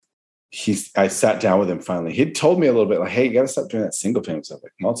I sat down with him finally. He'd told me a little bit like, hey, you got to stop doing that single family stuff,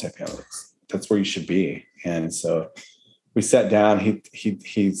 like multifamily. That's where you should be. And so we sat down.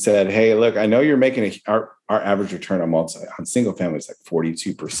 He said, hey, look, I know you're making our average return on single family is like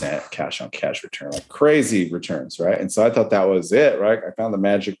 42% cash on cash return, like crazy returns, right? And so I thought that was it, right? I found the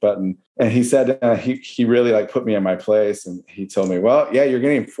magic button. And he said he really like put me in my place, and he told me, well, yeah, you're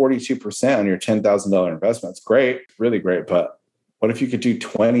getting 42% on your $10,000 investment. It's great, really great, but what if you could do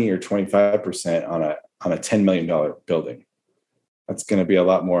 20 or 25% on a $10 million building? That's going to be a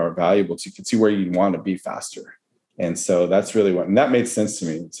lot more valuable. So you can see where you want to be faster. And so that's really and that made sense to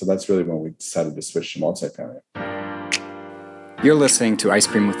me. So that's really when we decided to switch to multifamily. You're listening to Ice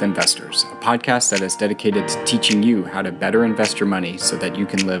Cream with Investors, a podcast that is dedicated to teaching you how to better invest your money so that you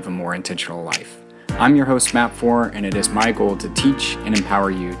can live a more intentional life. I'm your host, Matt Four, and it is my goal to teach and empower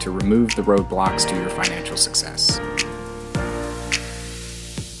you to remove the roadblocks to your financial success.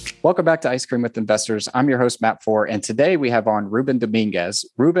 Welcome back to Ice Cream with Investors. I'm your host, Matt Four, and today we have on Ruben Dominguez.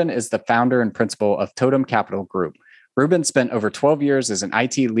 Ruben is the founder and principal of Totem Capital Group. Ruben spent over 12 years as in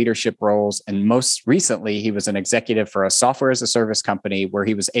IT leadership roles, and most recently, he was an executive for a software as a service company where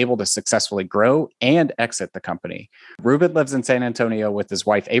he was able to successfully grow and exit the company. Ruben lives in San Antonio with his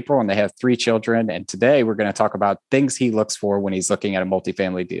wife, April, and they have 3 children. And today we're going to talk about things he looks for when he's looking at a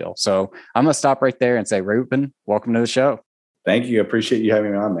multifamily deal. So I'm going to stop right there and say, Ruben, welcome to the show. Thank you. I appreciate you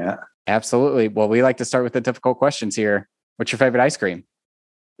having me on, Matt. Absolutely. Well, we like to start with the difficult questions here. What's your favorite ice cream?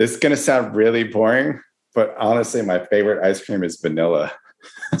 This is going to sound really boring, but honestly, my favorite ice cream is vanilla.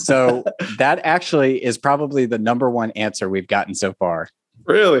 So that actually is probably the number one answer we've gotten so far.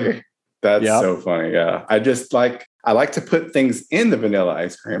 Really? That's so funny. Yeah. I like to put things in the vanilla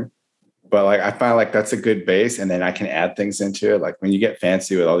ice cream, but like I find like that's a good base, and then I can add things into it. Like when you get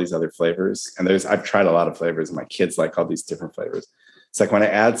fancy with all these other flavors, and I've tried a lot of flavors, and my kids like all these different flavors. It's like when I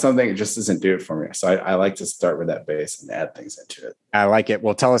add something, it just doesn't do it for me. So I like to start with that base and add things into it. I like it.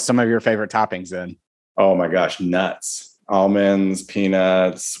 Well, tell us some of your favorite toppings then. Oh my gosh, nuts, almonds,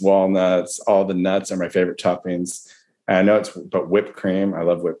 peanuts, walnuts, all the nuts are my favorite toppings. And I know but whipped cream. I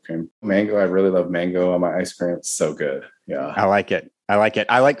love whipped cream. Mango. I really love mango on my ice cream. It's so good. Yeah. I like it.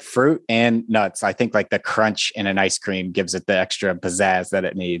 I like fruit and nuts. I think like the crunch in an ice cream gives it the extra pizzazz that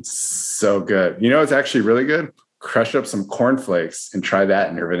it needs. So good. You know, it's actually really good. Crush up some cornflakes and try that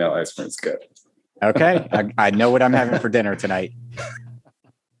in your vanilla ice cream. It's good. Okay. I know what I'm having for dinner tonight.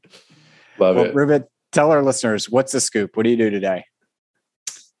 Love it. Ruben, tell our listeners, what's the scoop? What do you do today?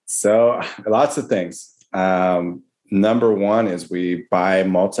 So lots of things. Number one is we buy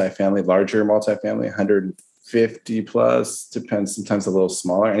larger multifamily, 150 plus, depends, sometimes a little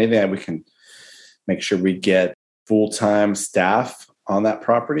smaller. Anything that we can make sure we get full-time staff on that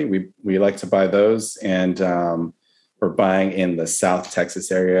property. We like to buy those, and we're buying in the South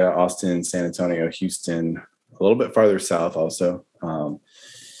Texas area, Austin, San Antonio, Houston, a little bit farther south also. And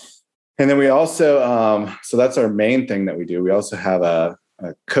then we also, so that's our main thing that we do. We also have a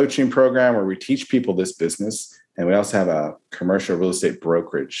coaching program where we teach people this business. And we also have a commercial real estate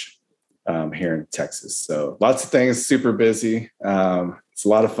brokerage here in Texas. So lots of things, super busy. It's a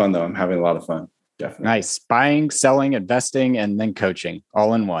lot of fun though. I'm having a lot of fun. Definitely. Nice. Buying, selling, investing, and then coaching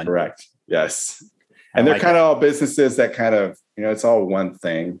all in one. Correct. Yes. And they're kind of all businesses that kind of, it's all one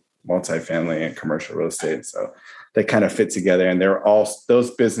thing, multifamily and commercial real estate. So they kind of fit together, and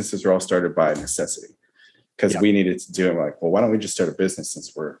those businesses are all started by necessity because we needed to do it. Like, well, why don't we just start a business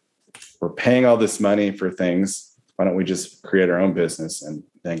since we're paying all this money for things? Why don't we just create our own business and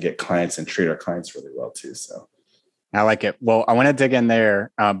then get clients and treat our clients really well too? So I like it. Well, I want to dig in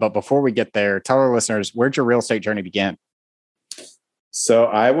there. But before we get there, tell our listeners, where'd your real estate journey begin? So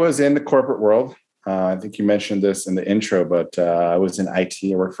I was in the corporate world. I think you mentioned this in the intro, but I was in IT.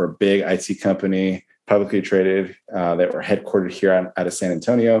 I worked for a big IT company, publicly traded, that were headquartered here out of San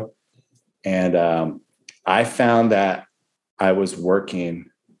Antonio. And I found that I was working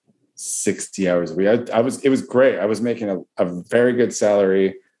 60 hours a week. It was great. I was making a very good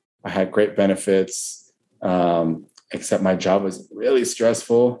salary. I had great benefits. Except my job was really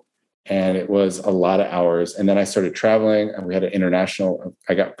stressful and it was a lot of hours. And then I started traveling, and we had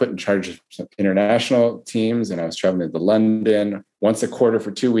I got put in charge of some international teams, and I was traveling to London once a quarter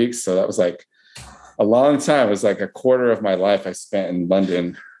for 2 weeks. So that was like a long time. It was like a quarter of my life I spent in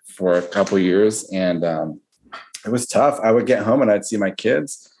London for a couple of years. And it was tough. I would get home and I'd see my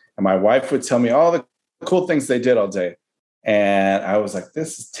kids, and my wife would tell me all the cool things they did all day. And I was like,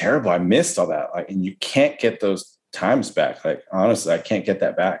 this is terrible. I missed all that. And you can't get those times back. Like, honestly, I can't get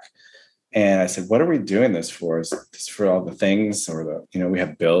that back. And I said, what are we doing this for? Is this for all the things, or we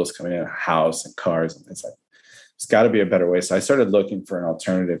have bills coming in, a house and cars? And it's like, there's got to be a better way. So I started looking for an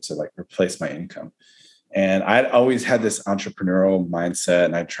alternative to like replace my income. And I'd always had this entrepreneurial mindset,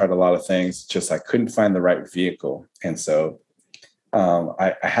 and I tried a lot of things, just I couldn't find the right vehicle. And so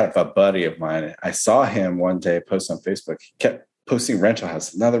I had a buddy of mine. I saw him one day post on Facebook. He kept posting rental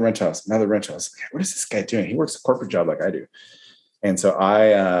house, another rental house, another rental house. What is this guy doing? He works a corporate job like I do. And so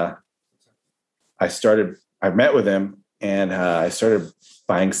I met with him, and I started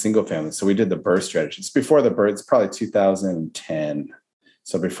buying single families. So we did the BRRRR strategy. It's before the BRRRR, it's probably 2010.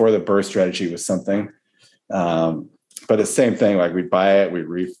 So before the BRRRR strategy was something. But the same thing, like we'd buy it,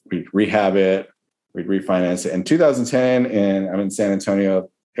 we'd rehab it, we'd refinance it. In 2010, and I'm in San Antonio,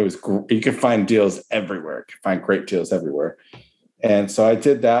 it was, you could find deals everywhere. You could find great deals everywhere. And so I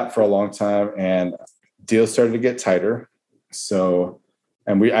did that for a long time, and deals started to get tighter. So,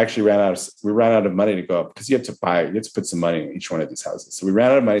 and we actually ran out of money to go up, because you have to put some money in each one of these houses. So we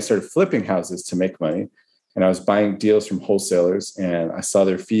ran out of money, started flipping houses to make money. And I was buying deals from wholesalers, and I saw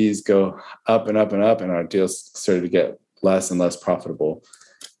their fees go up and up and up, and our deals started to get less and less profitable.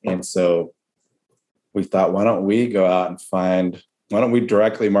 And so we thought, why don't we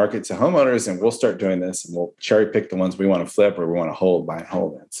directly market to homeowners, and we'll start doing this, and we'll cherry pick the ones we want to flip or we want to hold, buy and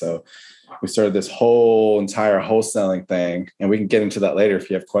hold. And so we started this whole entire wholesaling thing, and we can get into that later if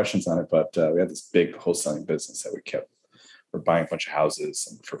you have questions on it. But we had this big wholesaling business that we kept. We're buying a bunch of houses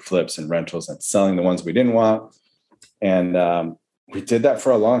and for flips and rentals and selling the ones we didn't want. And we did that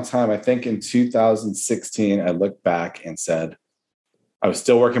for a long time. I think in 2016, I looked back and said, I was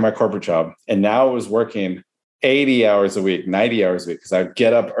still working my corporate job. And now I was working 80 hours a week, 90 hours a week, because I'd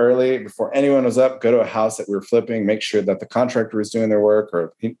get up early before anyone was up, go to a house that we were flipping, make sure that the contractor was doing their work,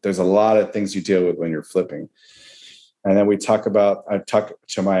 or there's a lot of things you deal with when you're flipping. And then I talk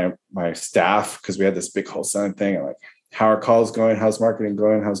to my staff, because we had this big wholesaling thing. I'm like, how are calls going? How's marketing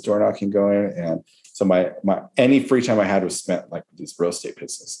going? How's door knocking going? And so my any free time I had was spent like these real estate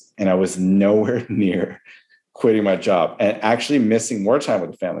business. And I was nowhere near quitting my job, and actually missing more time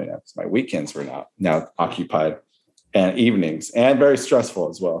with the family now, because my weekends were now occupied, and evenings, and very stressful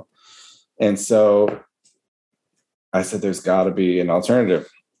as well. And so I said, there's got to be an alternative,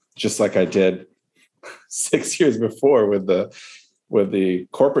 just like I did 6 years before with the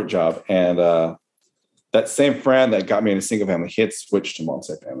corporate job. And that same friend that got me into single family, he had switched to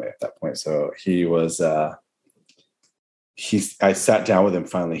multifamily at that point. So I sat down with him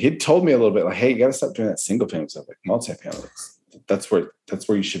finally. He'd told me a little bit like, hey, you got to stop doing that single family stuff, like multifamily. That's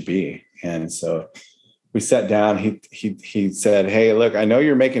where you should be. And so we sat down. He said, hey, look, I know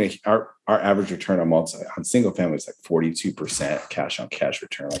you're making our average return on single family is like 42% cash on cash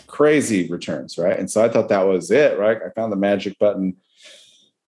return, like crazy returns, right? And so I thought that was it, right? I found the magic button.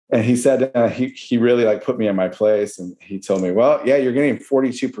 And he said he really like put me in my place, and he told me, well, yeah, you're getting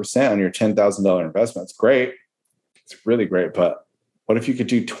 42% on your $10,000 investment. It's great. It's really great. But what if you could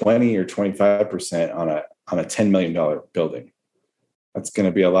do 20 or 25% on a $10 million building? That's going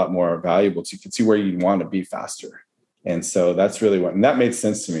to be a lot more valuable. So you can see where you want to be faster. And so that's really and that made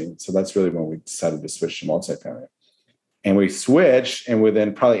sense to me. So that's really when we decided to switch to multifamily. And we switched, and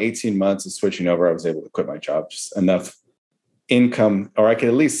within probably 18 months of switching over, I was able to quit my job, just enough income, or I could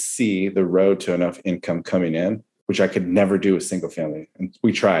at least see the road to enough income coming in, which I could never do with single family. And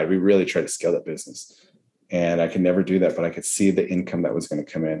we really tried to scale that business, and I could never do that, but I could see the income that was going to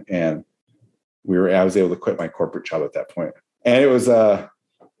come in. And I was able to quit my corporate job at that point. And it was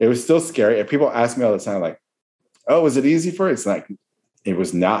still scary. And people ask me all the time, like, oh, was it easy for you? It's like, it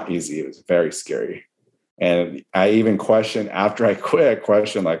was not easy. It was very scary. And I even questioned after I quit,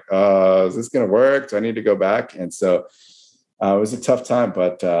 like, is this going to work? Do I need to go back? And so it was a tough time,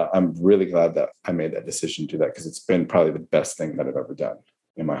 but I'm really glad that I made that decision to do that, because it's been probably the best thing that I've ever done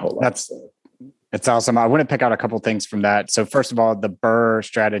in my whole life. It's awesome. I want to pick out a couple of things from that. So first of all, the BRRRR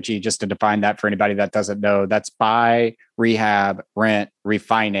strategy, just to define that for anybody that doesn't know, that's buy, rehab, rent,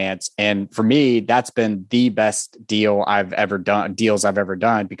 refinance. And for me, that's been the best deals I've ever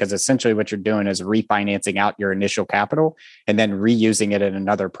done, because essentially what you're doing is refinancing out your initial capital and then reusing it in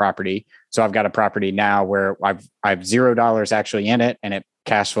another property. So I've got a property now where I've $0 actually in it, and it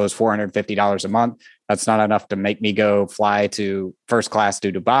cash flows $450 a month. That's not enough to make me go fly to first class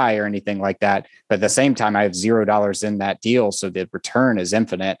to Dubai or anything like that. But at the same time, I have $0 in that deal. So the return is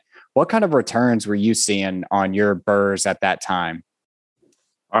infinite. What kind of returns were you seeing on your BRRRRs at that time?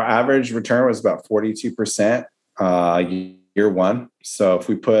 Our average return was about 42% year one. So if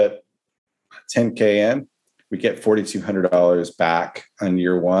we put $10K in, we get $4,200 back on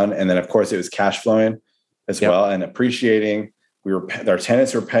year one. And then of course it was cash flowing as well and appreciating. Our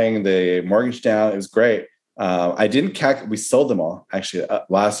tenants were paying the mortgage down. It was great. We sold them all. Actually,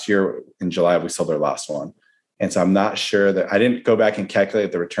 last year in July, we sold our last one. And so I'm not sure that I didn't go back and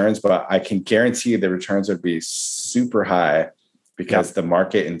calculate the returns, but I can guarantee the returns would be super high because the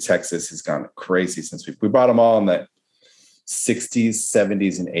market in Texas has gone crazy since we bought them all in the 60s,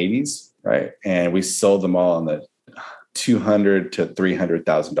 70s, and 80s, right? And we sold them all in the $200,000 to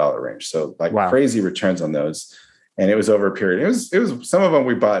 $300,000 range. So like crazy returns on those. And it was over a period. It was some of them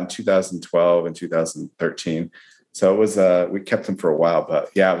we bought in 2012 and 2013. So it was, we kept them for a while, but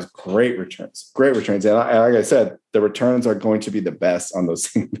yeah, it was great returns. And like I said, the returns are going to be the best on those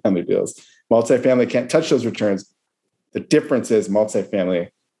single family deals. Multifamily can't touch those returns. The difference is multifamily,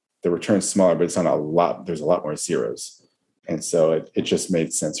 the return's smaller, but there's a lot more zeros. And so it just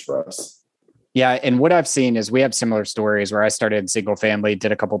made sense for us. Yeah. And what I've seen is we have similar stories where I started single family,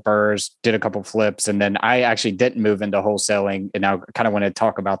 did a couple burrs, did a couple flips, and then I actually didn't move into wholesaling. And I kind of want to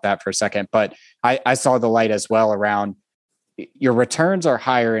talk about that for a second. But I saw the light as well around your returns are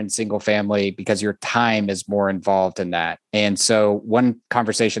higher in single family because your time is more involved in that. And so one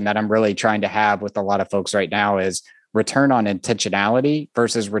conversation that I'm really trying to have with a lot of folks right now is return on intentionality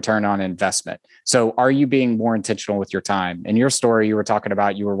versus return on investment. So are you being more intentional with your time? In your story, you were talking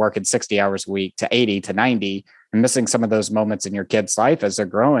about you were working 60 hours a week to 80 to 90 and missing some of those moments in your kid's life as they're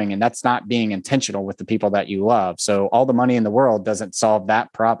growing. And that's not being intentional with the people that you love. So all the money in the world doesn't solve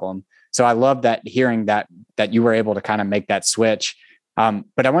that problem. So I love that hearing that you were able to kind of make that switch.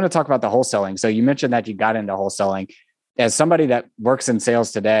 But I want to talk about the wholesaling. So you mentioned that you got into wholesaling. As somebody that works in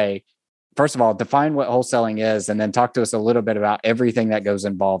sales today, first of all, define what wholesaling is, and then talk to us a little bit about everything that goes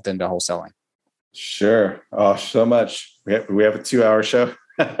involved into wholesaling. Sure. Oh, so much. We have a 2-hour show.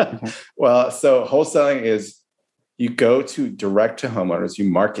 Well, so wholesaling is you go to direct to homeowners, you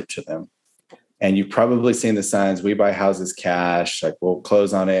market to them, and you've probably seen the signs. We buy houses cash, like we'll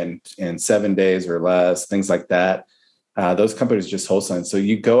close on it in 7 days or less, things like that. Those companies just wholesaling. So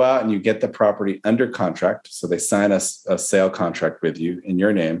you go out and you get the property under contract. So they sign a sale contract with you in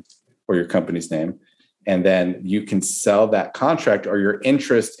your name or your company's name. And then you can sell that contract or your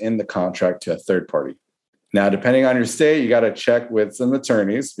interest in the contract to a third party. Now, depending on your state, you got to check with some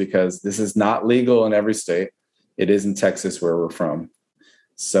attorneys because this is not legal in every state. It is in Texas where we're from.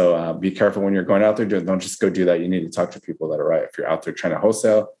 So be careful when you're going out there. Don't just go do that. You need to talk to people that are right if you're out there trying to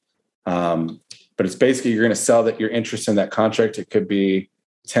wholesale. But it's basically you're going to sell that your interest in that contract. It could be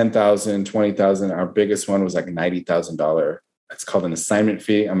 $10,000, $20,000. Our biggest one was like $90,000. It's called an assignment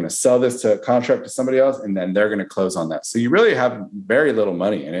fee. I'm going to sell this to a contract to somebody else, and then they're going to close on that. So you really have very little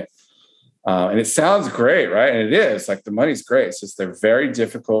money in it. And it sounds great, right? And it is like the money's great. It's just they're very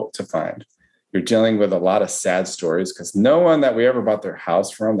difficult to find. You're dealing with a lot of sad stories because no one that we ever bought their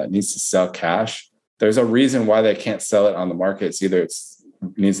house from that needs to sell cash, there's a reason why they can't sell it on the market. It's either it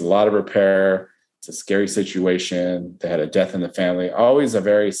needs a lot of repair, it's a scary situation, they had a death in the family, always a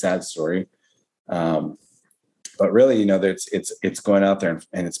very sad story. But really, it's going out there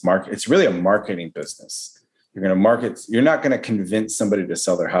and it's really a marketing business. You're going to market. You're not going to convince somebody to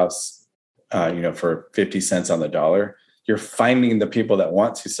sell their house, for 50 cents on the dollar. You're finding the people that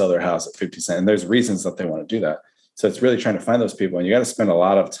want to sell their house at 50 cents. And there's reasons that they want to do that. So it's really trying to find those people. And you got to spend a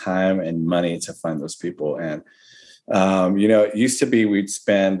lot of time and money to find those people. And, it used to be we'd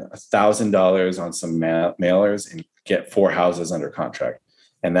spend $1,000 on some mailers and get 4 houses under contract.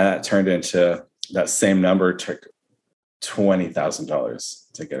 And that turned into that same number took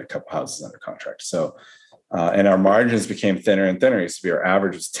 $20,000 to get a couple houses under contract. So, and our margins became thinner and thinner. It used to be our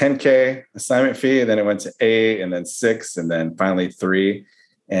average was $10K assignment fee, and then it went to 8, and then 6, and then finally 3.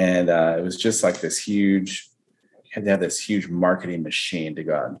 And it was just like this huge. You had to have this huge marketing machine to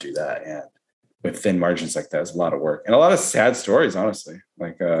go out and do that. And with thin margins like that, it's a lot of work and a lot of sad stories. Honestly,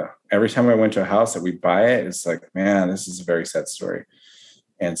 like every time I went to a house that we buy it, it's like, man, this is a very sad story.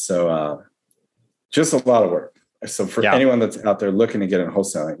 And so, just a lot of work. So for anyone that's out there looking to get in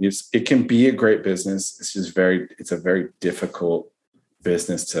wholesaling, it can be a great business. It's just it's a very difficult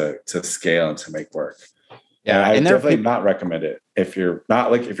business to scale and to make work. Yeah. And I definitely not recommend it. If you're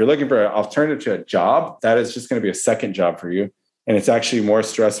looking for an alternative to a job, that is just going to be a second job for you. And it's actually more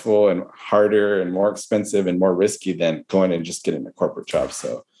stressful and harder and more expensive and more risky than going and just getting a corporate job.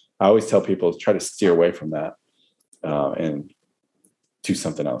 So I always tell people to try to steer away from that and do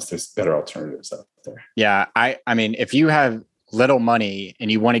something else. There's better alternatives out there. Yeah. I mean, if you have little money and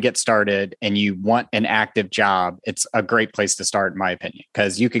you want to get started and you want an active job, it's a great place to start, in my opinion,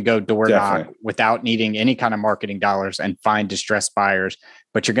 because you could go door knock without needing any kind of marketing dollars and find distressed buyers,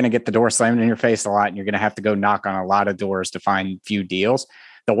 but you're going to get the door slammed in your face a lot. And you're going to have to go knock on a lot of doors to find few deals.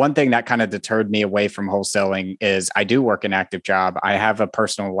 The one thing that kind of deterred me away from wholesaling is I do work an active job. I have a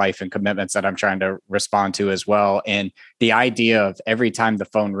personal life and commitments that I'm trying to respond to as well. And the idea of every time the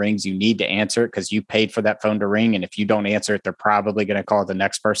phone rings, you need to answer it because you paid for that phone to ring. And if you don't answer it, they're probably going to call the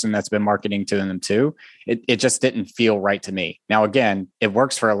next person that's been marketing to them too. It just didn't feel right to me. Now, again, it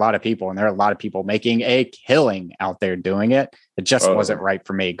works for a lot of people, and there are a lot of people making a killing out there doing it. It just wasn't right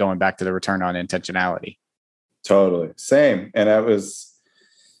for me, going back to the return on intentionality. Totally. Same. And it was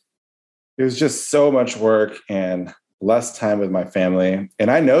just so much work and less time with my family.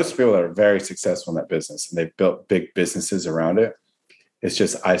 And I know some people that are very successful in that business and they've built big businesses around it. It's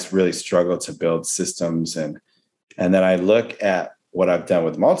just, I really struggle to build systems. And then I look at what I've done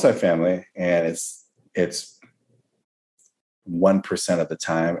with multifamily, and it's 1% of the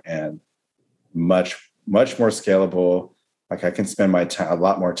time and much, much more scalable. Like I can spend my time, a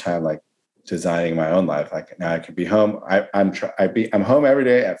lot more time, like designing my own life. Like now I can be home. I'm home every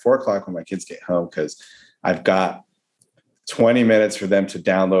day at 4:00 when my kids get home, because I've got 20 minutes for them to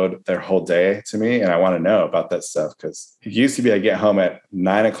download their whole day to me. And I want to know about that stuff, because it used to be I get home at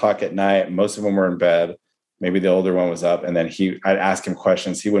 9:00 at night. Most of them were in bed. Maybe the older one was up, and then I'd ask him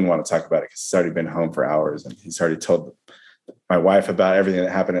questions. He wouldn't want to talk about it because he's already been home for hours and he's already told my wife about everything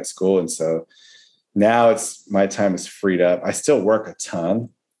that happened at school. And so now my time is freed up. I still work a ton,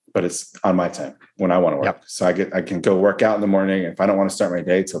 but it's on my time when I want to work. Yep. So I can go work out in the morning. If I don't want to start my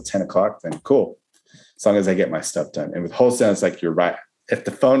day till 10:00, then cool. As long as I get my stuff done. And with wholesale, it's like, you're right. If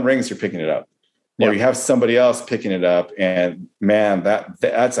the phone rings, you're picking it up. Or you have somebody else picking it up. And man,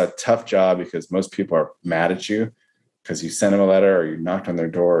 that's a tough job, because most people are mad at you because you sent them a letter, or you knocked on their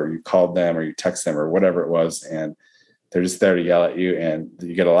door, or you called them, or you text them, or whatever it was. And they're just there to yell at you, and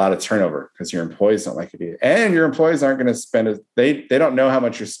you get a lot of turnover because your employees don't like it. And your employees aren't going to spend they don't know how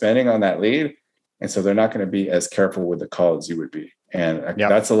much you're spending on that lead. And so they're not going to be as careful with the call as you would be. And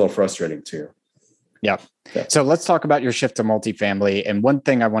that's a little frustrating too. Yeah. So let's talk about your shift to multifamily. And one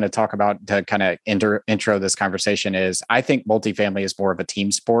thing I want to talk about to kind of intro this conversation is, I think multifamily is more of a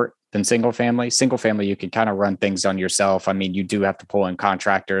team sport than single family. Single family, you can kind of run things on yourself. I mean, you do have to pull in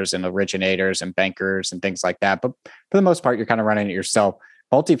contractors and originators and bankers and things like that. But for the most part, you're kind of running it yourself.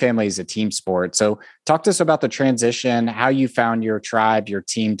 Multifamily is a team sport. So talk to us about the transition, how you found your tribe, your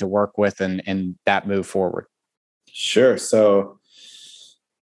team to work with, and that move forward. Sure. So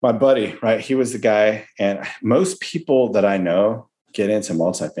my buddy, right? He was the guy, and most people that I know get into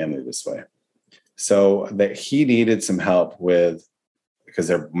multifamily this way. So that he needed some help with, because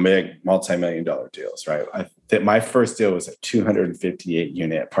they're big multi-million-dollar deals, right? My first deal was a 258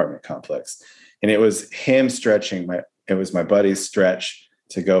 unit apartment complex, and it was him stretching it was my buddy's stretch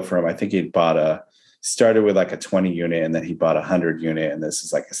to go from, I think he'd started with like a 20 unit, and then he bought a 100 unit, and this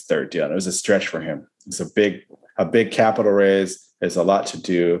is like his third deal. And it was a stretch for him. It's a big capital raise. There's a lot to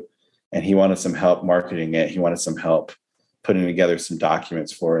do, and he wanted some help marketing it. He wanted some help putting together some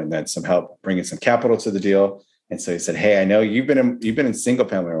documents for it, and then some help bringing some capital to the deal. And so he said, "Hey, I know you've been in single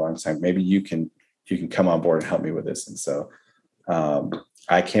family a long time. Maybe you can come on board and help me with this." And so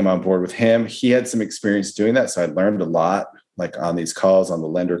I came on board with him. He had some experience doing that, so I learned a lot, like on these calls, on the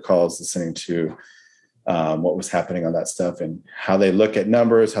lender calls, listening to what was happening on that stuff and how they look at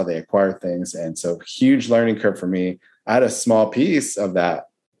numbers, how they acquire things. And so huge learning curve for me. I had a small piece of that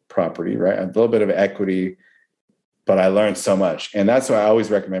property, right? A little bit of equity, but I learned so much. And that's why I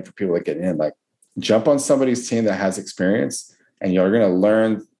always recommend for people to get in, like, jump on somebody's team that has experience, and you're going to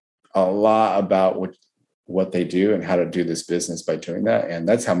learn a lot about what they do and how to do this business by doing that. And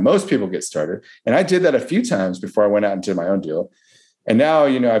that's how most people get started. And I did that a few times before I went out and did my own deal. And now,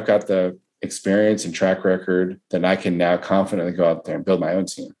 I've got the experience and track record that I can now confidently go out there and build my own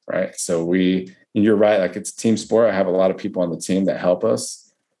team, right? So you're right, like, it's a team sport. I have a lot of people on the team that help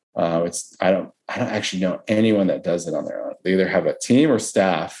us. I don't actually know anyone that does it on their own. They either have a team or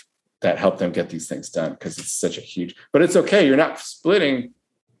staff that help them get these things done, because it's such a huge, but it's okay. You're not splitting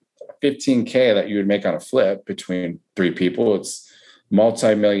 $15K that you would make on a flip between three people. It's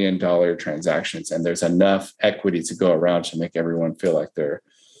multi-million-dollar transactions, and there's enough equity to go around to make everyone feel like they're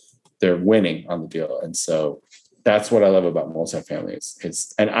winning on the deal. And so that's what I love about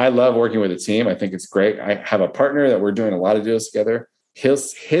multifamily. And I love working with a team. I think it's great. I have a partner that we're doing a lot of deals together.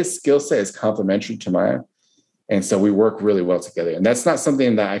 His skill set is complementary to mine. And so we work really well together. And that's not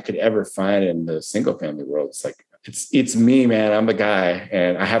something that I could ever find in the single family world. It's like, it's me, man. I'm the guy,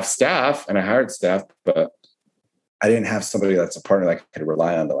 and I have staff, and I hired staff, but I didn't have somebody that's a partner that I could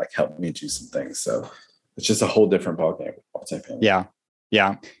rely on to, like, help me do some things. So it's just a whole different ballgame with multifamily. Yeah.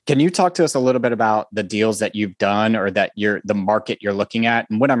 Yeah. Can you talk to us a little bit about the deals that you've done, or that the market you're looking at?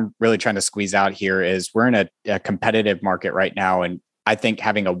 And what I'm really trying to squeeze out here is, we're in a competitive market right now, and I think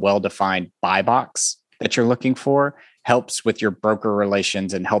having a well-defined buy box that you're looking for helps with your broker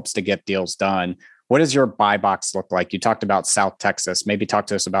relations and helps to get deals done. What does your buy box look like? You talked about South Texas. Maybe talk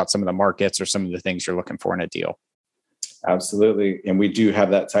to us about some of the markets or some of the things you're looking for in a deal. Absolutely. And we do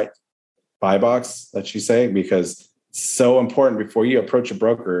have that tight buy box that you say, because it's so important before you approach a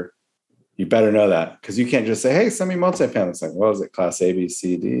broker. You better know that, because you can't just say, hey, send me multifamily. It's like, well, is it class A, B,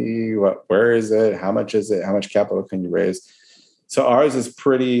 C, D? Where is it? How much is it? How much capital can you raise? So ours is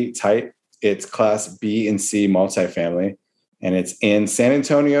pretty tight. It's class B and C multifamily, and it's in San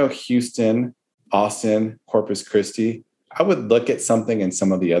Antonio, Houston, Austin, Corpus Christi. I would look at something in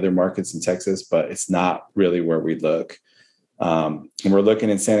some of the other markets in Texas, but it's not really where we look. And we're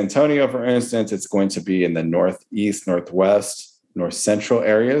looking in San Antonio, for instance. It's going to be in the northeast, northwest, north central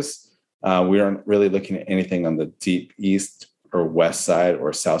areas. We aren't really looking at anything on the deep east or west side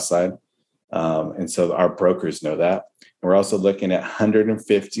or south side. And so our brokers know that. And we're also looking at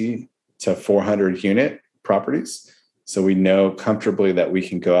 150 to 400 unit properties. So we know comfortably that we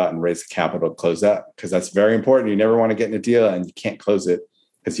can go out and raise capital to close that, because that's very important. You never want to get in a deal and you can't close it,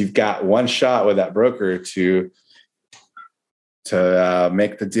 because you've got one shot with that broker to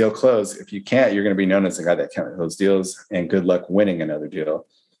make the deal close. If you can't, you're going to be known as the guy that can't close deals, and good luck winning another deal.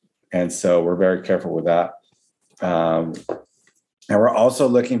 And so we're very careful with that. And we're also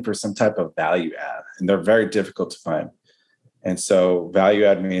looking for some type of value add, and they're very difficult to find. And so value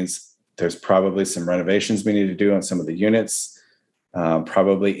add means there's probably some renovations we need to do on some of the units,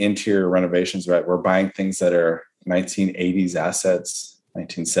 probably interior renovations, right? We're buying things that are 1980s assets,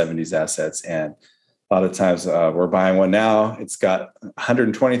 1970s assets. And a lot of times we're buying one now. It's got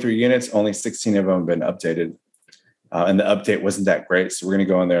 123 units, only 16 of them have been updated. And the update wasn't that great. So we're going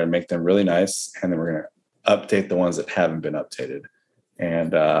to go in there and make them really nice. And then we're going to update the ones that haven't been updated.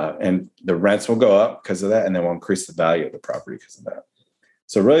 And the rents will go up because of that. And then we'll increase the value of the property because of that.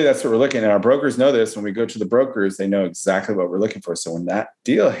 So really, that's what we're looking at. Our brokers know this. When we go to the brokers, they know exactly what we're looking for. So when that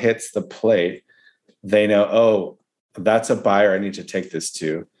deal hits the plate, they know, oh, that's a buyer I need to take this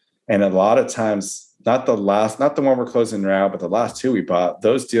to. And a lot of times, not the one we're closing now, but the last two we bought,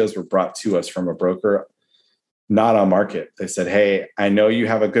 those deals were brought to us from a broker, not on market. They said, hey, I know you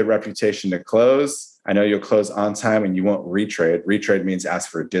have a good reputation to close. I know you'll close on time and you won't retrade. Retrade means ask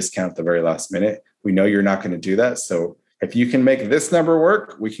for a discount at the very last minute. We know you're not going to do that. So if you can make this number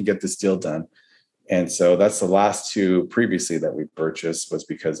work, we can get this deal done. And so that's the last two previously that we purchased, was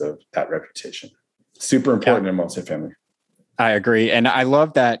because of that reputation. Super important in multifamily. I agree. And I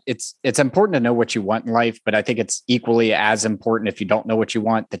love that it's important to know what you want in life, but I think it's equally as important, if you don't know what you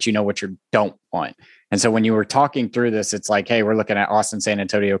want, that you know what you don't want. And so when you were talking through this, it's like, hey, we're looking at Austin, San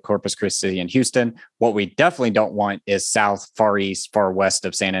Antonio, Corpus Christi, and Houston. What we definitely don't want is south, far east, far west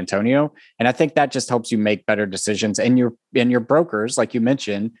of San Antonio. And I think that just helps you make better decisions. And your brokers, like you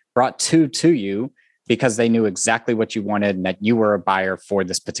mentioned, brought two to you because they knew exactly what you wanted and that you were a buyer for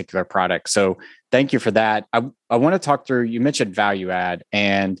this particular product. So thank you for that. I want to talk through, you mentioned value add,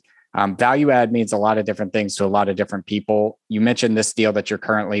 and value add means a lot of different things to a lot of different people. You mentioned this deal that you're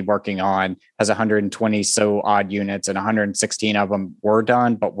currently working on has 120 so odd units, and 116 of them were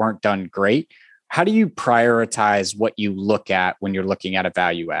done, but weren't done great. How do you prioritize what you look at when you're looking at a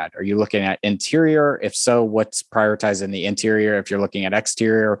value add? Are you looking at interior? If so, what's prioritized in the interior? If you're looking at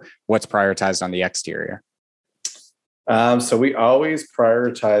exterior, what's prioritized on the exterior? So we always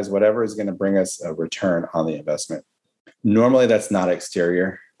prioritize whatever is going to bring us a return on the investment. Normally, that's not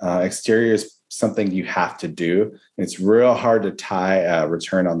exterior. Exterior is something you have to do. It's real hard to tie a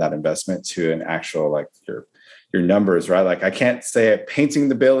return on that investment to an actual, like, your numbers, right? Like, I can't say painting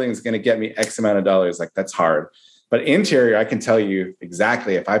the building is going to get me X amount of dollars. Like, that's hard. But interior, I can tell you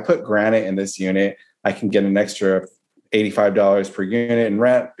exactly, if I put granite in this unit, I can get an extra $85 per unit in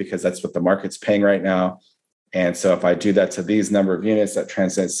rent, because that's what the market's paying right now. And so if I do that to these number of units, that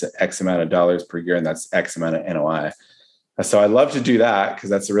translates to X amount of dollars per year, and that's X amount of NOI. So I love to do that because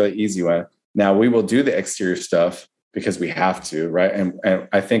that's a really easy one. Now, we will do the exterior stuff because we have to, right? And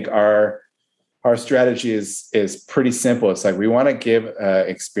I think our strategy is pretty simple. It's like, we want to give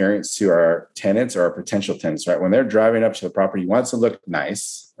experience to our tenants or our potential tenants, right? When they're driving up to the property, you want it to look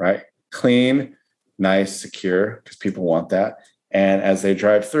nice, right? Clean, nice, secure, because people want that. And as they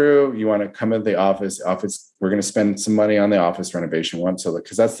drive through, you want to come into the office. We're going to spend some money on the office renovation one. So,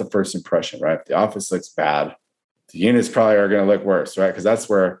 because that's the first impression, right? If the office looks bad, the units probably are going to look worse, right? Because that's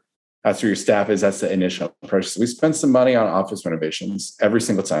where your staff is. That's the initial approach. So we spend some money on office renovations every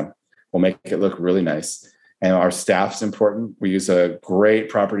single time. We'll make it look really nice. And our staff's important. We use a great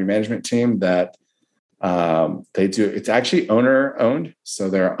property management team that It's actually owner owned. So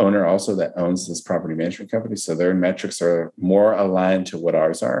their owner also that owns this property management company. So their metrics are more aligned to what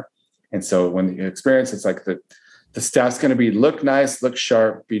ours are. And so when you experience, it's like the staff's going to be look nice, look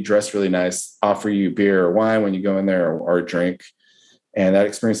sharp, be dressed really nice, offer you beer or wine when you go in there or a drink. And that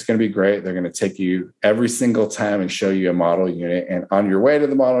experience is going to be great. They're going to take you every single time and show you a model unit. And on your way to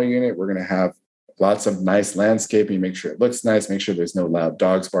the model unit, we're going to have lots of nice landscaping, make sure it looks nice, make sure there's no loud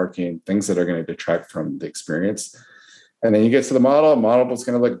dogs barking, things that are going to detract from the experience. And then you get to the model is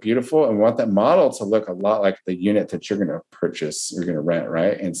going to look beautiful, and we want that model to look a lot like the unit that you're going to purchase, you're going to rent,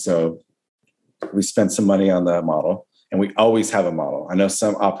 right? And so we spend some money on the model, and we always have a model. I know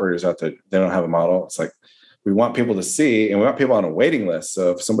some operators out there, they don't have a model. It's like, we want people to see, and we want people on a waiting list. So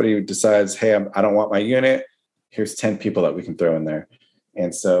if somebody decides, hey, I don't want my unit, here's 10 people that we can throw in there.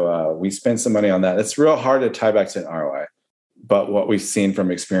 And so we spend some money on that. It's real hard to tie back to an ROI. But what we've seen from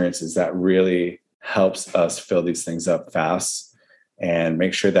experience is that really helps us fill these things up fast and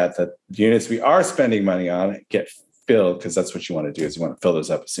make sure that the units we are spending money on get filled, because that's what you want to do, is you want to fill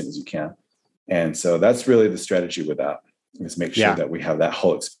those up as soon as you can. And so that's really the strategy with that, is make sure that we have that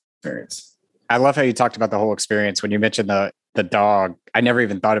whole experience. I love how you talked about the whole experience. When you mentioned the dog, I never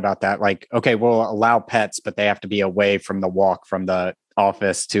even thought about that. Like, okay, we'll allow pets, but they have to be away from the walk from the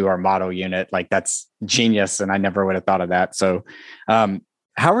office to our model unit. Like, that's genius. And I never would have thought of that. So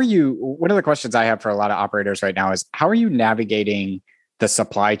how are you, one of the questions I have for a lot of operators right now is, how are you navigating the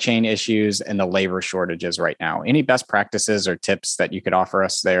supply chain issues and the labor shortages right now? Any best practices or tips that you could offer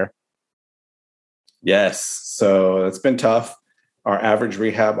us there? Yes. So it's been tough. Our average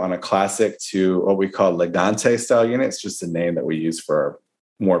rehab on a classic to what we call Legante style unit, it's just a name that we use for our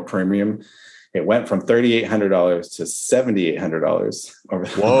more premium. It went from $3,800 to $7,800 over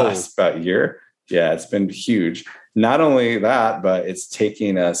the last about year. Yeah, it's been huge. Not only that, but it's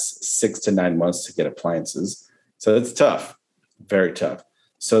taking us 6 to 9 months to get appliances. So it's tough, very tough.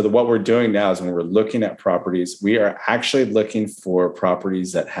 So what we're doing now is when we're looking at properties, we are actually looking for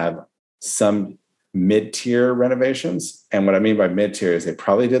properties that have some mid-tier renovations. And what I mean by mid-tier is they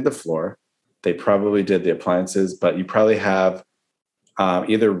probably did the floor, they probably did the appliances, but you probably have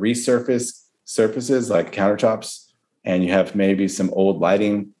either resurfaced surfaces like countertops, and you have maybe some old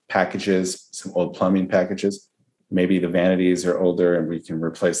lighting packages, some old plumbing packages. Maybe the vanities are older and we can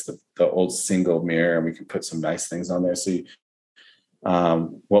replace the old single mirror and we can put some nice things on there. So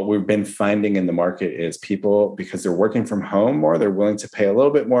what we've been finding in the market is people, because they're working from home more, they're willing to pay a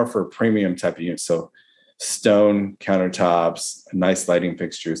little bit more for a premium type of unit. So stone countertops, nice lighting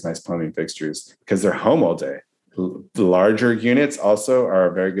fixtures, nice plumbing fixtures, because they're home all day. The larger units also are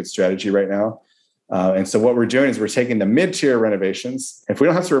a very good strategy right now. And so what we're doing is we're taking the mid-tier renovations. If we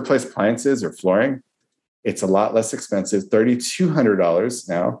don't have to replace appliances or flooring, it's a lot less expensive, $3,200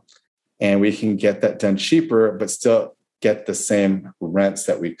 now. And we can get that done cheaper, but still get the same rents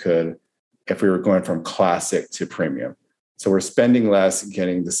that we could if we were going from classic to premium. So we're spending less,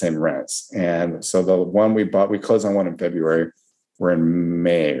 getting the same rents. And so the one we bought, we closed on one in February. We're in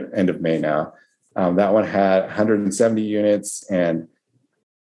May, end of May now. That one had 170 units and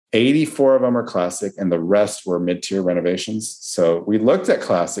 84 of them are classic and the rest were mid-tier renovations. So we looked at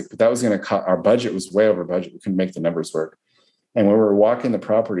classic, but that was going to cut, our budget was way over budget. We couldn't make the numbers work. And when we were walking the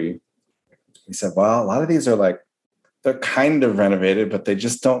property, we said, well, a lot of these are like, they're kind of renovated, but they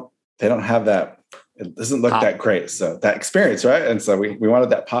don't have that. It doesn't look that great. So that experience, right? And so we wanted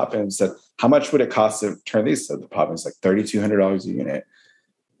that pop and said, how much would it cost to turn these? So the pop is like $3,200 a unit.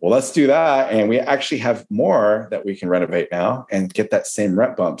 Well, let's do that. And we actually have more that we can renovate now and get that same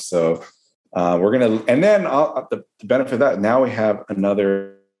rent bump. So we're going to, and then the benefit of that, now we have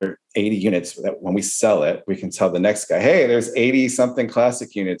another 80 units that when we sell it, we can tell the next guy, hey, there's 80 something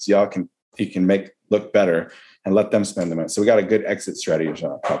classic units. You can make look better and let them spend the money. So we got a good exit strategy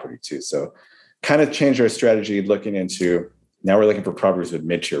on property too. So kind of change our strategy looking into, now we're looking for properties with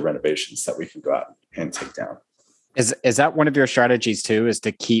mid-tier renovations that we can go out and take down. Is that one of your strategies too, is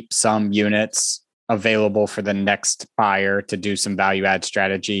to keep some units available for the next buyer to do some value add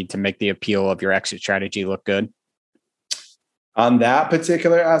strategy to make the appeal of your exit strategy look good? On that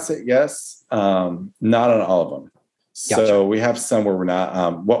particular asset, yes. Not on all of them. Gotcha. So we have some where we're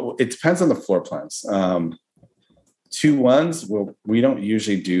not. It depends on the floor plans. 2-1s, well, we don't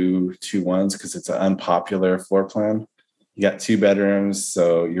usually do 2-1s because it's an unpopular floor plan. You got 2 bedrooms,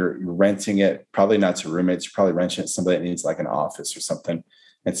 so you're renting it probably not to roommates. You're probably renting it to somebody that needs like an office or something,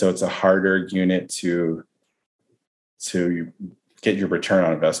 and so it's a harder unit to get your return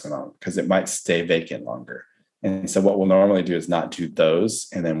on investment on because it might stay vacant longer. And so what we'll normally do is not do those,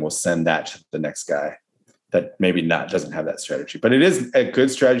 and then we'll send that to the next guy that maybe doesn't have that strategy. But it is a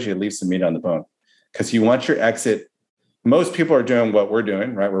good strategy to leave some meat on the bone because you want your exit. Most people are doing what we're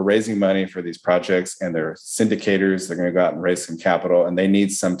doing, right? We're raising money for these projects and they're syndicators. They're going to go out and raise some capital and they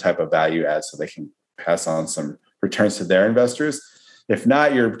need some type of value add so they can pass on some returns to their investors. If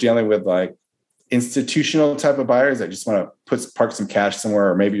not, you're dealing with like institutional type of buyers that just want to park some cash somewhere,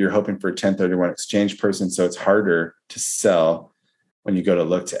 or maybe you're hoping for a 1031 exchange person. So it's harder to sell when you go to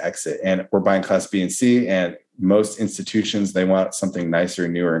look to exit. And we're buying class B and C, and most institutions, they want something nicer,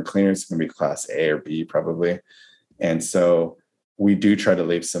 newer, and cleaner. It's going to be class A or B probably. And so we do try to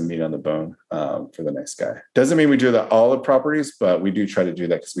leave some meat on the bone for the next guy. Doesn't mean we do that all the properties, but we do try to do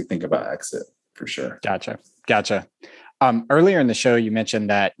that because we think about exit for sure. Gotcha. Earlier in the show, you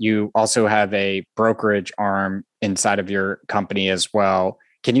mentioned that you also have a brokerage arm inside of your company as well.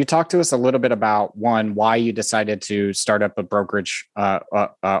 Can you talk to us a little bit about, one, why you decided to start up a brokerage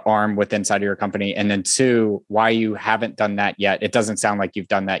arm with inside of your company? And then two, why you haven't done that yet? It doesn't sound like you've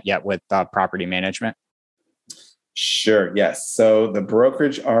done that yet with property management. Sure. Yes. So the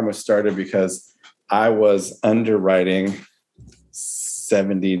brokerage arm was started because I was underwriting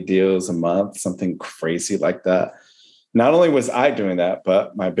 70 deals a month, something crazy like that. Not only was I doing that,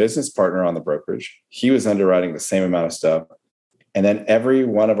 but my business partner on the brokerage, he was underwriting the same amount of stuff. And then every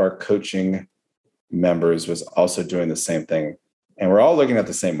one of our coaching members was also doing the same thing. And we're all looking at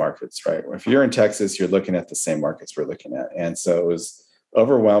the same markets, right? If you're in Texas, you're looking at the same markets we're looking at. And so it was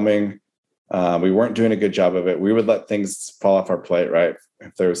overwhelming. We weren't doing a good job of it. We would let things fall off our plate, right?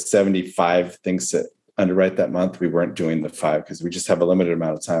 If there was 75 things to underwrite that month, we weren't doing the 5 because we just have a limited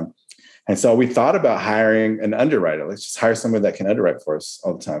amount of time. And so we thought about hiring an underwriter. Let's just hire someone that can underwrite for us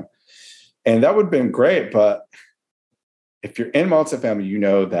all the time. And that would have been great. But if you're in multifamily, you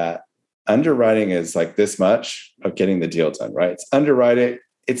know that underwriting is like this much of getting the deal done, right? It's underwrite it.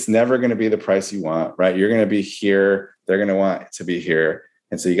 It's never going to be the price you want, right? You're going to be here. They're going to want it to be here.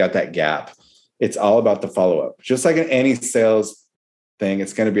 And so you got that gap. It's all about the follow-up. Just like in any sales thing,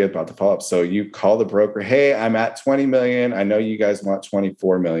 it's going to be about the follow-up. So you call the broker, hey, I'm at 20 million. I know you guys want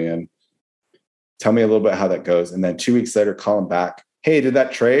 24 million. Tell me a little bit how that goes. And then 2 weeks later, call them back. Hey, did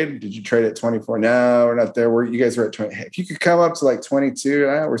that trade? Did you trade at 24? No, we're not there. You guys are at 20. Hey, if you could come up to like 22,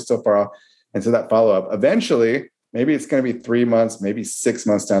 we're still far off. And so that follow-up, eventually, maybe it's going to be 3 months, maybe 6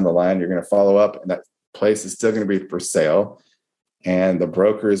 months down the line, you're going to follow up and that place is still going to be for sale. And the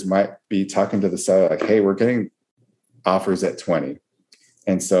brokers might be talking to the seller like, hey, we're getting offers at 20.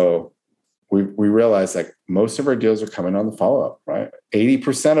 And so we realized like most of our deals are coming on the follow-up, right?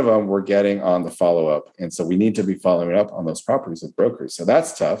 80% of them we're getting on the follow-up. And so we need to be following up on those properties with brokers. So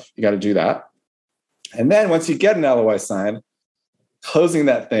that's tough. You got to do that. And then once you get an LOI signed, closing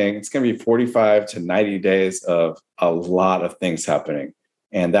that thing, it's going to be 45 to 90 days of a lot of things happening.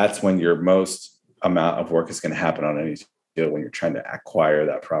 And that's when your most amount of work is going to happen on any deal when you're trying to acquire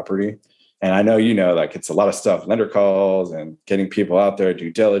that property. And I know, like it's a lot of stuff, lender calls and getting people out there,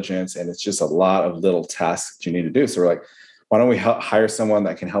 due diligence. And it's just a lot of little tasks that you need to do. So we're like, why don't we hire someone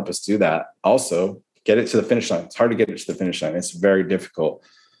that can help us do that? Also, get it to the finish line. It's hard to get it to the finish line. It's very difficult.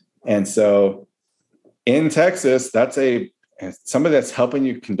 And so in Texas, somebody that's helping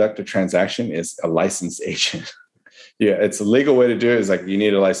you conduct a transaction is a licensed agent. Yeah, it's a legal way to do it is like you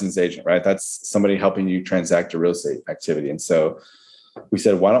need a licensed agent, right? That's somebody helping you transact a real estate activity. And so we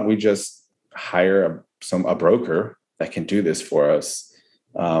said, why don't we just hire a broker that can do this for us?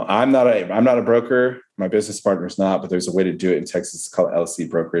 I'm not a broker. My business partner's not, but there's a way to do it in Texas. It's called LC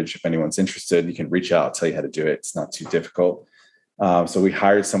brokerage. If anyone's interested, you can reach out. I'll tell you how to do it. It's not too difficult. So we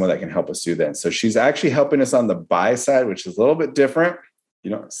hired someone that can help us do that. And so she's actually helping us on the buy side, which is a little bit different.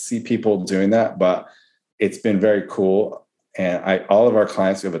 You don't see people doing that, but it's been very cool. And all of our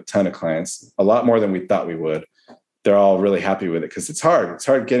clients, we have a ton of clients, a lot more than we thought we would. They're all really happy with it because it's hard. It's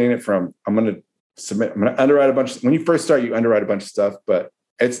hard getting it from, I'm going to underwrite a bunch. When you first start, you underwrite a bunch of stuff, but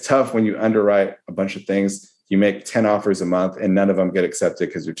it's tough when you underwrite a bunch of things. You make 10 offers a month and none of them get accepted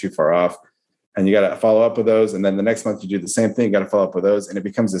because you're too far off. And you got to follow up with those. And then the next month you do the same thing. You got to follow up with those. And it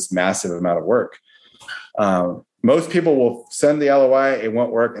becomes this massive amount of work. Most people will send the LOI, it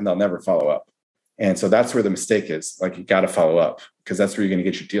won't work, and they'll never follow up. And so that's where the mistake is. Like you got to follow up because that's where you're going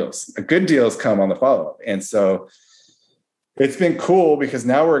to get your deals. The good deals come on the follow-up. And so it's been cool because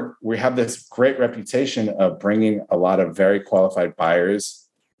now we have this great reputation of bringing a lot of very qualified buyers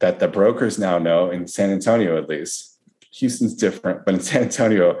that the brokers now know in San Antonio, at least. Houston's different, but in San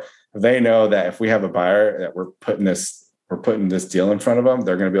Antonio, they know that if we have a buyer that we're putting this deal in front of them,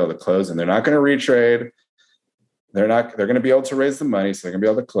 they're going to be able to close and they're not going to retrade. They're going to be able to raise the money. So they're going to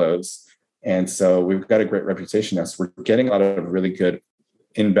be able to close. And so we've got a great reputation now. So we're getting a lot of really good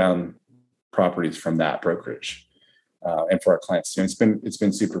inbound properties from that brokerage. and for our clients too. It's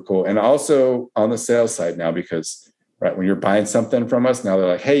been super cool. And also on the sales side now, because right when you're buying something from us, now they're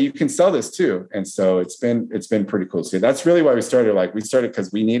like, hey, you can sell this too. And so it's been pretty cool. So that's really why we started. Like we started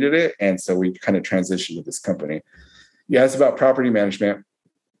because we needed it, and so we kind of transitioned to this company. You asked about property management.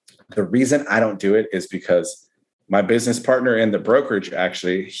 The reason I don't do it is because my business partner in the brokerage,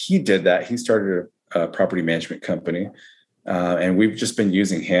 actually, he did that. He started a property management company. And we've just been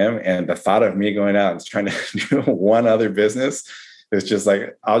using him. And the thought of me going out and trying to do one other business is just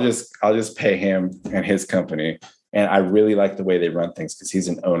like, I'll just pay him and his company. And I really like the way they run things because he's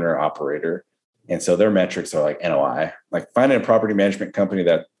an owner operator. And so their metrics are like NOI. Like finding a property management company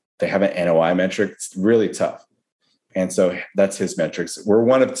that they have an NOI metric, it's really tough. And so that's his metrics. We're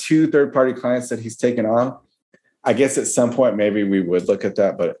one of 2 third-party clients that he's taken on. I guess at some point, maybe we would look at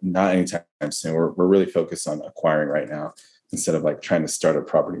that, but not anytime soon. We're really focused on acquiring right now instead of like trying to start a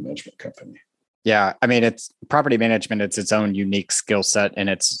property management company. Yeah. I mean, it's property management. It's its own unique skill set in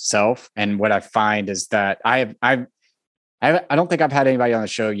itself. And what I find is that I don't think I've had anybody on the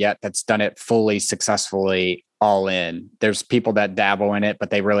show yet that's done it fully successfully all in. There's people that dabble in it, but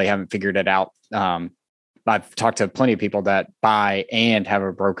they really haven't figured it out. I've talked to plenty of people that buy and have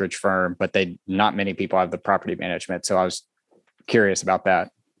a brokerage firm, but not many people have the property management. So I was curious about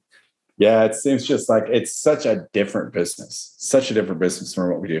that. Yeah, it seems just like it's such a different business from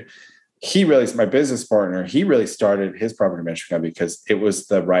what we do. My business partner, he really started his property management company because it was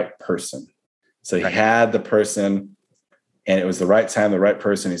the right person. So he had the person and it was the right time, the right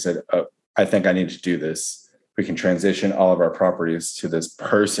person. He said, oh, I think I need to do this. We can transition all of our properties to this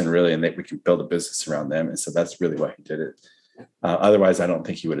person really, and that we can build a business around them. And so that's really why he did it. Otherwise, I don't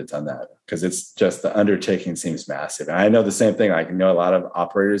think he would have done that because it's just the undertaking seems massive. And I know the same thing. I know a lot of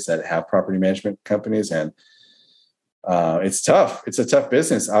operators that have property management companies, and it's tough. It's a tough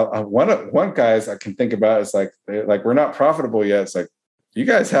business. One guys I can think about is like we're not profitable yet. It's like you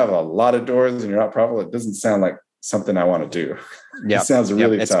guys have a lot of doors and you're not profitable. It doesn't sound like something I want to do. Yeah, it sounds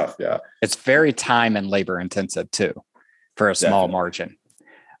really tough. Yeah, it's very time and labor intensive too, for a small margin.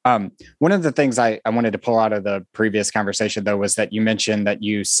 One of the things I wanted to pull out of the previous conversation, though, was that you mentioned that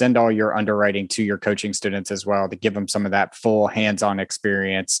you send all your underwriting to your coaching students as well to give them some of that full hands-on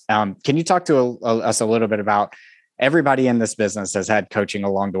experience. Can you talk to us a little bit about everybody in this business has had coaching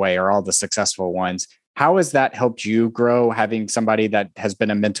along the way, or all the successful ones? How has that helped you grow, having somebody that has been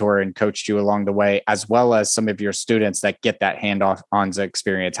a mentor and coached you along the way, as well as some of your students that get that hands-on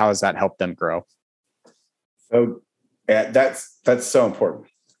experience? How has that helped them grow? So that's so important.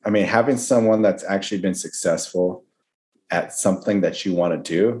 I mean, having someone that's actually been successful at something that you want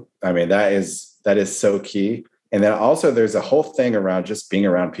to do, I mean, that is so key. And then also there's a whole thing around just being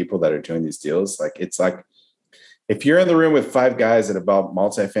around people that are doing these deals. Like, it's like, if you're in the room with 5 guys at about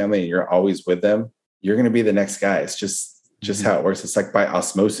multifamily and you're always with them, you're going to be the next guy. It's just how it works. It's like by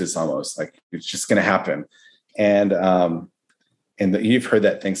osmosis almost. Like it's just going to happen. And you've heard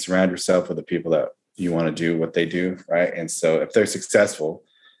that thing, surround yourself with the people that you want to do what they do, right? And so if they're successful,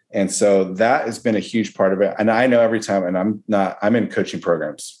 and so that has been a huge part of it. And I know every time, and I'm in coaching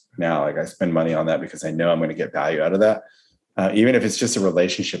programs now. Like I spend money on that because I know I'm going to get value out of that. Even if it's just a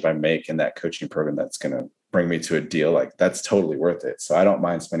relationship I make in that coaching program that's going to bring me to a deal, like that's totally worth it. So I don't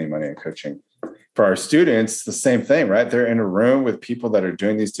mind spending money on coaching. For our students, the same thing, right? They're in a room with people that are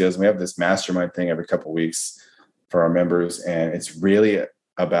doing these deals. And we have this mastermind thing every couple of weeks for our members. And it's really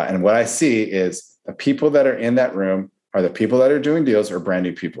about, and what I see is the people that are in that room are the people that are doing deals or brand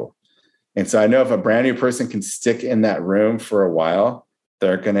new people. And so I know if a brand new person can stick in that room for a while,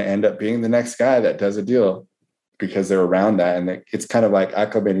 they're going to end up being the next guy that does a deal because they're around that. And it's kind of like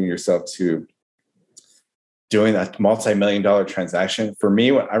acclimating yourself to doing a multi-million-dollar transaction. For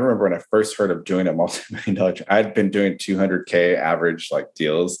me, I remember when I first heard of doing a multi-million-dollar, I'd been doing 200K average like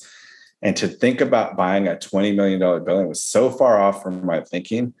deals. And to think about buying a $20 million building was so far off from my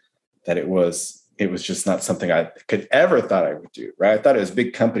thinking that it was just not something I could ever thought I would do, right? I thought it was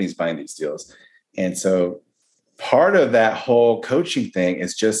big companies buying these deals. And so part of that whole coaching thing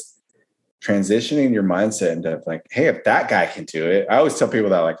is just transitioning your mindset into like, hey, if that guy can do it, I always tell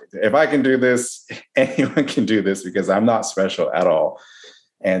people that, like, if I can do this, anyone can do this because I'm not special at all.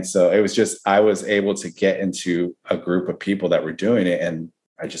 And so it was just, I was able to get into a group of people that were doing it. And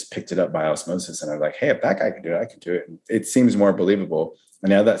I just picked it up by osmosis. And I was like, hey, if that guy can do it, I can do it. And it seems more believable. I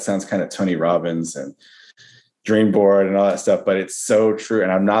know that sounds kind of Tony Robbins and Dream Board and all that stuff, but it's so true.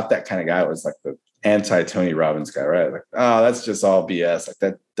 And I'm not that kind of guy. I was like the anti-Tony Robbins guy, right? Like, oh, that's just all BS.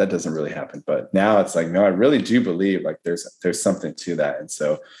 Like that doesn't really happen. But now it's like, no, I really do believe like there's something to that. And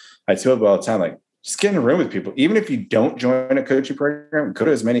so I tell people all the time, like, just get in a room with people. Even if you don't join a coaching program, go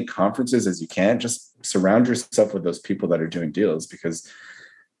to as many conferences as you can. Just surround yourself with those people that are doing deals, because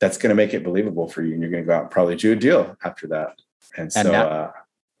that's going to make it believable for you. And you're going to go out and probably do a deal after that. And so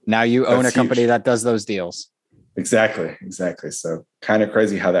now you own a company that does those deals. Exactly. So kind of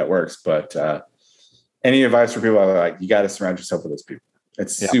crazy how that works. But any advice for people, like, you got to surround yourself with those people.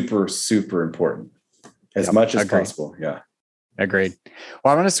 It's super, super important as much as possible. Yeah. Agreed.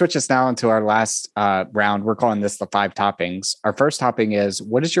 Well, I want to switch us now into our last round. We're calling this the 5 toppings. Our first topping is,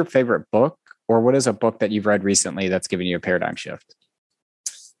 what is your favorite book, or what is a book that you've read recently that's given you a paradigm shift?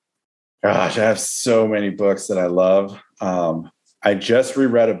 Gosh, I have so many books that I love. I just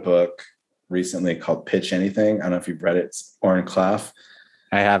reread a book recently called Pitch Anything. I don't know if you've read it. It's Oren Klaff.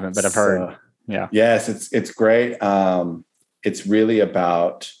 I haven't, but I've heard. Yeah. Yes, it's great. It's really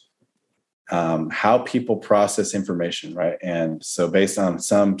about how people process information, right? And so based on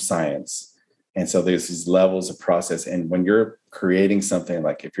some science. And so there's these levels of process. And when you're creating something,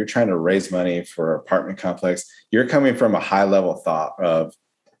 like if you're trying to raise money for an apartment complex, you're coming from a high level thought of,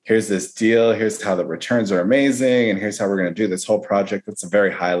 here's this deal, here's how the returns are amazing, and here's how we're going to do this whole project. That's a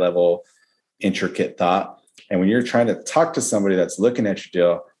very high level, intricate thought. And when you're trying to talk to somebody that's looking at your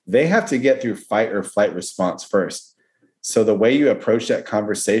deal, they have to get through fight or flight response first. So the way you approach that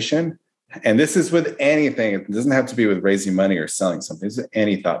conversation, and this is with anything, it doesn't have to be with raising money or selling something. This is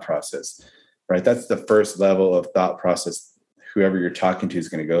any thought process, right? That's the first level of thought process whoever you're talking to is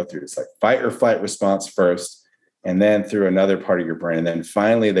going to go through. It's like fight or flight response first, and then through another part of your brain. And then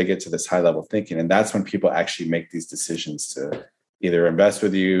finally they get to this high level thinking. And that's when people actually make these decisions to either invest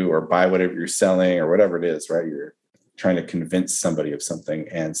with you or buy whatever you're selling or whatever it is, right? You're trying to convince somebody of something.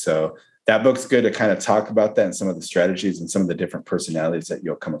 And so that book's good to kind of talk about that and some of the strategies and some of the different personalities that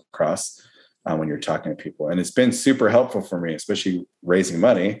you'll come across when you're talking to people. And it's been super helpful for me, especially raising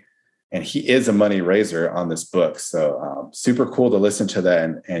money. And he is a money raiser on this book. So super cool to listen to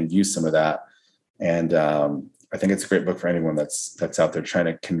that and use some of that. And I think it's a great book for anyone that's out there trying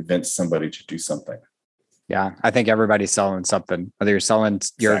to convince somebody to do something. Yeah, I think everybody's selling something. Whether you're selling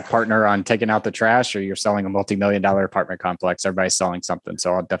your partner on taking out the trash, or you're selling a multi-million-dollar apartment complex, everybody's selling something.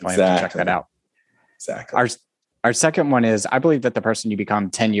 So I'll definitely have to check that out. Exactly. Our second one is, I believe that the person you become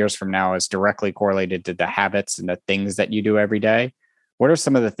 10 years from now is directly correlated to the habits and the things that you do every day. What are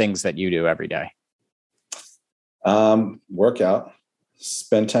some of the things that you do every day? Work out,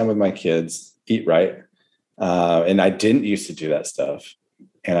 spend time with my kids, eat right. And I didn't used to do that stuff.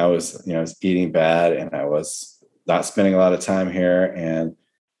 And I was eating bad, and I was not spending a lot of time here, and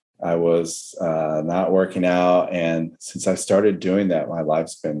I was not working out. And since I started doing that, my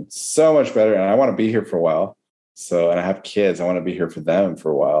life's been so much better, and I want to be here for a while. So, and I have kids, I want to be here for them for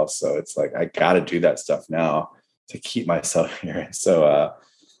a while. So it's like, I got to do that stuff now to keep myself here. So,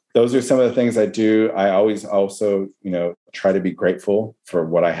 those are some of the things I do. I always also, try to be grateful for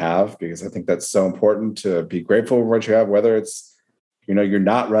what I have, because I think that's so important, to be grateful for what you have, whether it's, you're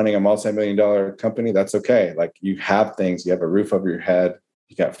not running a multi-million-dollar company. That's okay. Like, you have things, you have a roof over your head,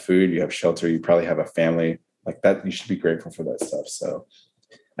 you got food, you have shelter, you probably have a family like that. You should be grateful for that stuff. So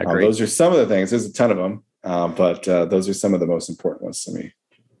those are some of the things. There's a ton of them. But those are some of the most important ones to me.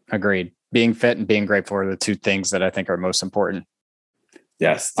 Agreed. Being fit and being grateful are the two things that I think are most important.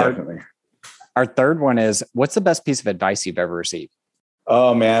 Yes, definitely. Our third one is, what's the best piece of advice you've ever received?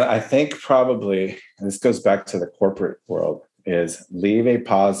 Oh, man, I think probably, and this goes back to the corporate world, is leave a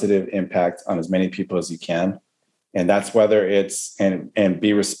positive impact on as many people as you can. And that's whether it's, and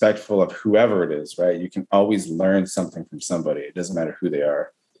be respectful of whoever it is, right? You can always learn something from somebody. It doesn't matter who they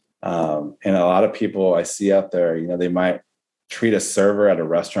are. And a lot of people I see out there, they might treat a server at a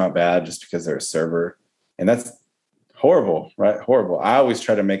restaurant bad just because they're a server. And that's horrible, right? Horrible. I always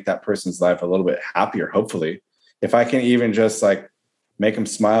try to make that person's life a little bit happier, hopefully. If I can even just make them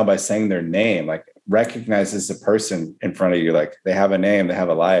smile by saying their name, recognize as a person in front of you, they have a name, they have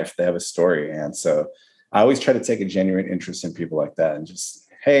a life, they have a story. And so I always try to take a genuine interest in people like that and just,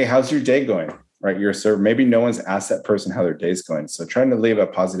 hey, how's your day going? Right? You're a server. Maybe no one's asked that person how their day's going. So trying to leave a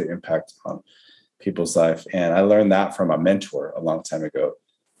positive impact on people's life. And I learned that from a mentor a long time ago.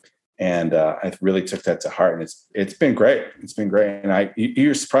 And I really took that to heart. And it's been great. It's been great. And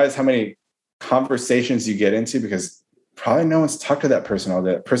you're surprised how many conversations you get into, because probably no one's talked to that person all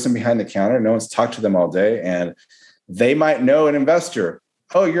day. That person behind the counter, no one's talked to them all day. And they might know an investor.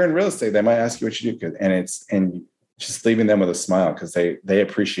 Oh, you're in real estate. They might ask you what you do. And just leaving them with a smile, because they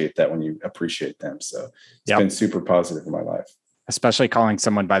appreciate that when you appreciate them. So it's been super positive in my life. Especially calling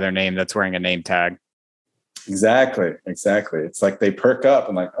someone by their name that's wearing a name tag. Exactly. It's like they perk up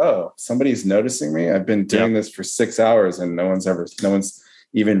and oh, somebody's noticing me. I've been doing this for 6 hours and no one's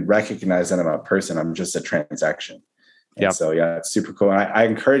even recognize that I'm a person. I'm just a transaction. And so, yeah, it's super cool. And I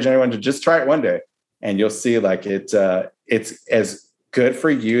encourage anyone to just try it one day, and you'll see like it's as good for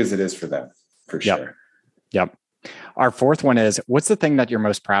you as it is for them, for sure. Yep. Our fourth one is, what's the thing that you're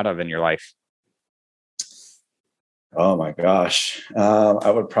most proud of in your life? Oh my gosh.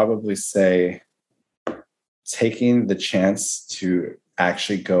 I would probably say taking the chance to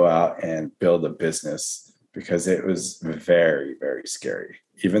actually go out and build a business, because it was very, very scary.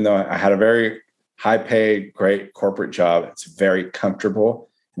 Even though I had a very high paid, great corporate job, it's very comfortable.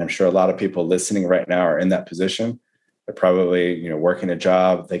 And I'm sure a lot of people listening right now are in that position. They're probably, working a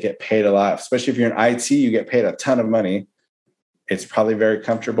job. They get paid a lot, especially if you're in IT, you get paid a ton of money. It's probably very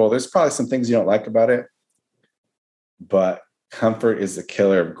comfortable. There's probably some things you don't like about it, but comfort is the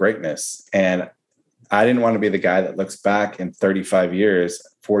killer of greatness. And I didn't want to be the guy that looks back in 35 years,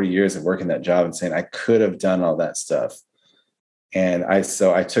 40 years of working that job and saying, I could have done all that stuff. And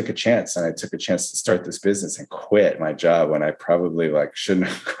so I took a chance, and I took a chance to start this business and quit my job when I probably shouldn't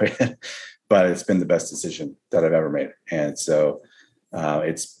have quit, but it's been the best decision that I've ever made. And so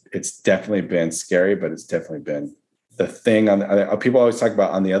it's definitely been scary, but it's definitely been the thing on the other. People always talk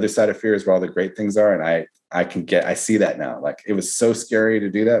about on the other side of fear is where all the great things are. And I see that now. Like, it was so scary to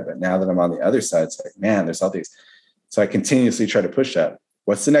do that, but now that I'm on the other side, it's like, man, there's all these. So I continuously try to push that.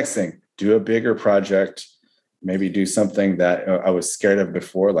 What's the next thing? Do a bigger project, maybe do something that I was scared of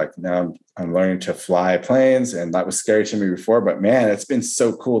before. Like, now I'm learning to fly planes, and that was scary to me before, but man, it's been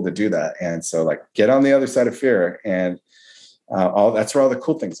so cool to do that. And so get on the other side of fear, and that's where all the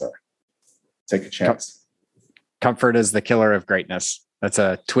cool things are. Take a chance. Comfort is the killer of greatness. That's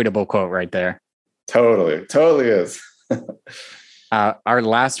a tweetable quote right there. Totally is. Our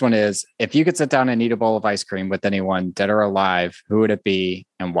last one is, if you could sit down and eat a bowl of ice cream with anyone, dead or alive, who would it be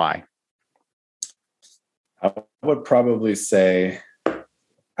and why? I would probably say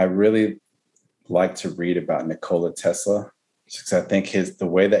I really like to read about Nikola Tesla, because I think the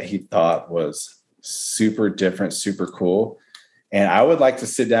way that he thought was super different, super cool. And I would like to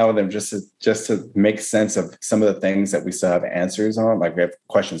sit down with him just to make sense of some of the things that we still have answers on. Like, we have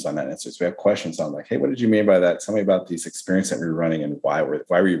questions on that answers. We have questions on hey, what did you mean by that? Tell me about these experiments that we were running, and why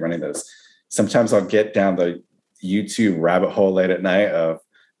were you running those? Sometimes I'll get down the YouTube rabbit hole late at night of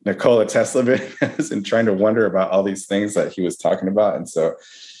Nikola Tesla videos and trying to wonder about all these things that he was talking about. And so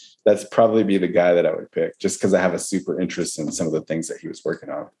that's probably be the guy that I would pick, just because I have a super interest in some of the things that he was working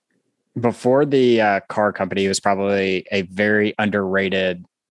on. Before the car company, he was probably a very underrated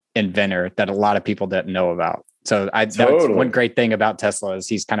inventor that a lot of people didn't know about. So that's one great thing about Tesla, is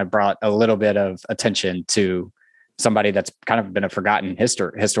he's kind of brought a little bit of attention to somebody that's kind of been a forgotten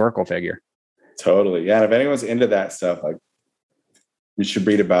historical figure. Totally. Yeah. And if anyone's into that stuff, you should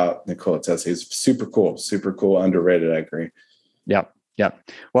read about Nikola Tesla. He's super cool, underrated. I agree. Yep.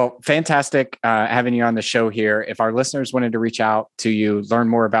 Well, fantastic having you on the show here. If our listeners wanted to reach out to you, learn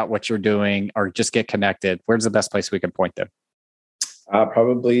more about what you're doing, or just get connected, where's the best place we can point them?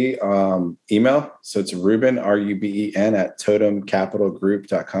 Probably email. So it's Ruben, RUBEN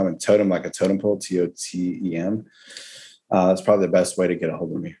 @totemcapitalgroup.com, and totem like a totem pole, TOTEM. That's probably the best way to get a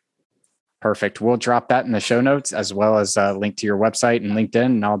hold of me. Perfect. We'll drop that in the show notes, as well as a link to your website and LinkedIn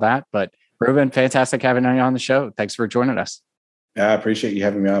and all that. But Ruben, fantastic having you on the show. Thanks for joining us. I appreciate you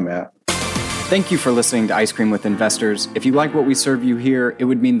having me on, Matt. Thank you for listening to Ice Cream with Investors. If you like what we serve you here, it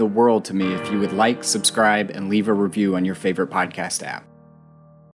would mean the world to me if you would like, subscribe, and leave a review on your favorite podcast app.